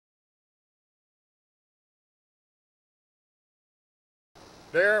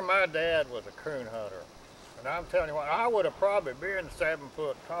There, my dad was a coon hunter. And I'm telling you what, I would have probably been 7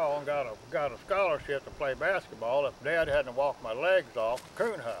 foot tall and got a scholarship to play basketball if Dad hadn't walked my legs off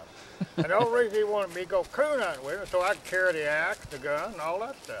coon hunt. And the only reason he wanted me to go coon hunting with him so I could carry the axe, the gun, and all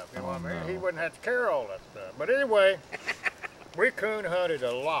that stuff. You know what I mean? He wouldn't have to carry all that stuff. But anyway, we coon hunted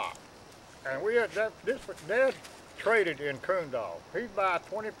a lot. And we had Dad traded in coon dogs. He'd buy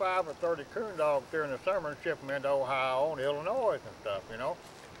 25 or 30 coon dogs during the summer and ship them into Ohio and Illinois and stuff, you know.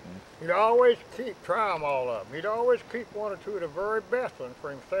 He'd always try them all of them. He'd always keep one or two of the very best ones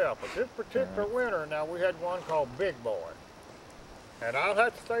for himself. But this particular winter, now we had one called Big Boy. And I'll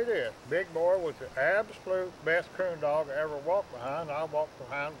have to say this, Big Boy was the absolute best coon dog I ever walked behind. I walked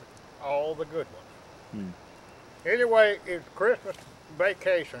behind all the good ones. Anyway, it's Christmas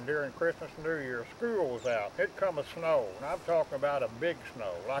vacation during Christmas and New Year. School was out. It'd come a snow, and I'm talking about a big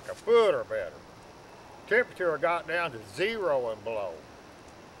snow, like a foot or better. Temperature got down to 0 and below.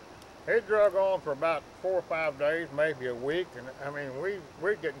 It drug on for about 4 or 5 days, maybe a week, and I mean,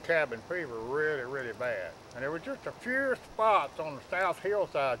 we're getting cabin fever really, really bad. And there were just a few spots on the south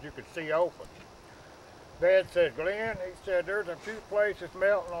hillside you could see open. Dad said, Glenn, he said, there's a few places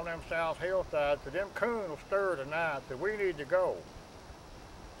melting on them south hillsides, so them coon will stir tonight, so we need to go.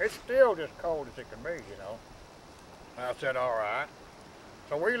 It's still just cold as it can be, you know. I said, all right.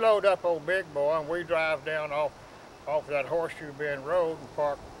 So we load up old Big Boy, and we drive down off of that Horseshoe Bend Road and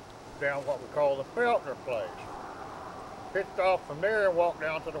park down what we call the Feltner place. Picked off from there and walked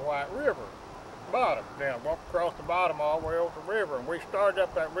down to the White River bottom. Then walked across the bottom all the way over the river, and we started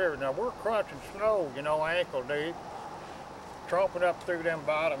up that river. Now we're crunching snow, you know, ankle deep, tromping up through them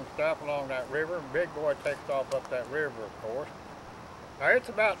bottom stuff along that river, and Big Boy takes off up that river, of course. Now it's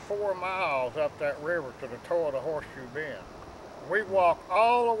about 4 miles up that river to the toe of the Horseshoe Bend. We walked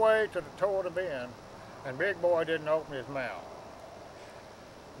all the way to the toe of the bend, and Big Boy didn't open his mouth.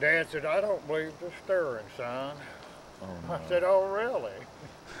 Dad said, I don't believe the stirring, son. Oh, no. I said, oh, really?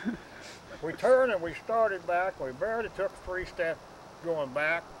 We turned and we started back. We barely took 3 steps going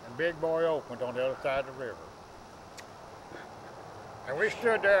back, and Big Boy opened on the other side of the river. And we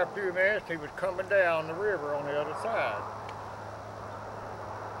stood there a few minutes. He was coming down the river on the other side.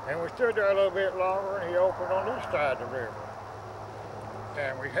 And we stood there a little bit longer, and he opened on this side of the river.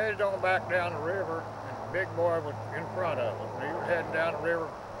 And we headed on back down the river, and Big Boy was in front of us. And he was heading down the river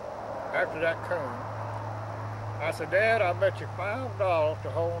after that coon. I said, Dad, I'll bet you $5 to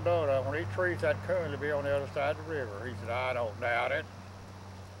hold on to when he trees that coon to be on the other side of the river. He said, I don't doubt it.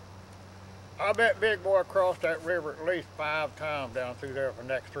 I bet Big Boy crossed that river at least 5 times down through there for the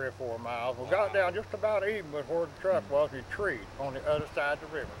next 3 or 4 miles. We got down just about even with where the truck was. He treed on the other side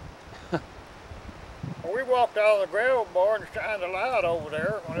of the river. Well, we walked out of the gravel bar and shined a light over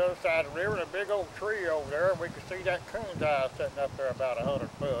there on the other side of the river, and a big old tree over there, and we could see that coon's eye sitting up there about 100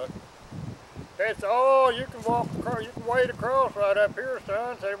 foot. They said, oh, you can walk across, you can wade across right up here,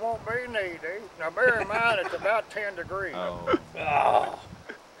 son, so it won't be knee deep. Now bear in mind, it's about 10 degrees. Oh.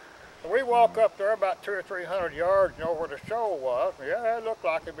 So we walk up there about 200 or 300 yards, you know, where the shoal was. Yeah, it looked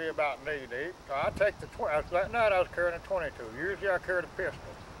like it'd be about knee deep. So I take the 20, that night I was carrying a 22. Usually I carried a pistol.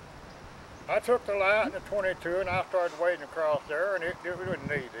 I took the light and the 22 and I started wading across there, and it wasn't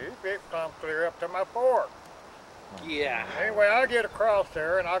knee deep. It come clear up to my fork. Yeah. Anyway, I get across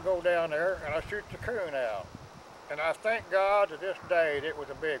there and I go down there and I shoot the coon out. And I thank God to this day that it was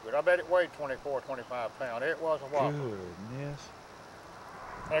a big one. I bet it weighed 24, 25 pounds. It was a whopper. Goodness.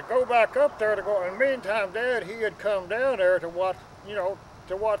 And I go back up there to go, and meantime, Dad, he had come down there to watch, you know,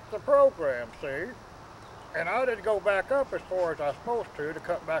 to watch the program, see? And I didn't go back up as far as I was supposed to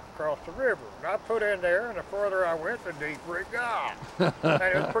cut back across the river. And I put in there, and the further I went, the deeper it got. And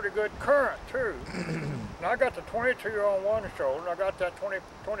it was a pretty good current, too. And I got the 22 on one shoulder, and I got that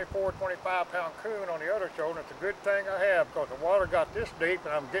 24, 25-pound coon on the other shoulder. It's a good thing I have, because the water got this deep,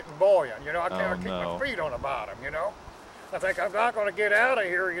 and I'm getting buoyant. You know, I can't keep my feet on the bottom, you know. I think I'm not going to get out of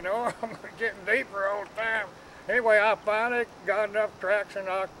here, you know. I'm getting deeper all the time. Anyway, I finally got enough traction,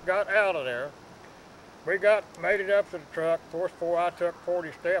 I got out of there. We made it up to the truck. Of course, before I took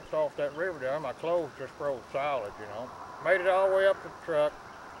 40 steps off that river down, my clothes just froze solid, you know. Made it all the way up to the truck.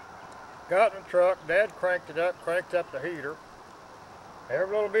 Got in the truck. Dad cranked up the heater.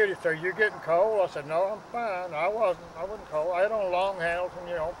 Every little bit, he said, you getting cold? I said, no, I'm fine. I wasn't cold. I had on long handles and,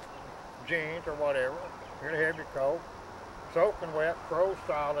 you know, jeans or whatever. Really heavy coat. Soaking wet, froze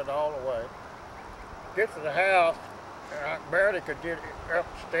solid all the way. Get to the house. I barely could get up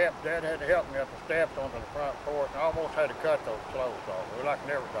the steps. Dad had to help me up the steps onto the front porch, and I almost had to cut those clothes off. We like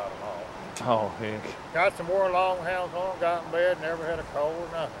never got them off. Oh, heck. Got some more longhorns on, got in bed, never had a cold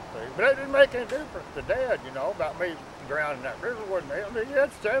or nothing. See? But that didn't make any difference to Dad, you know, about me drowning in that river. Wasn't it? He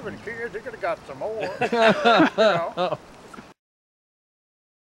had 7 kids. He could have got some more. You know.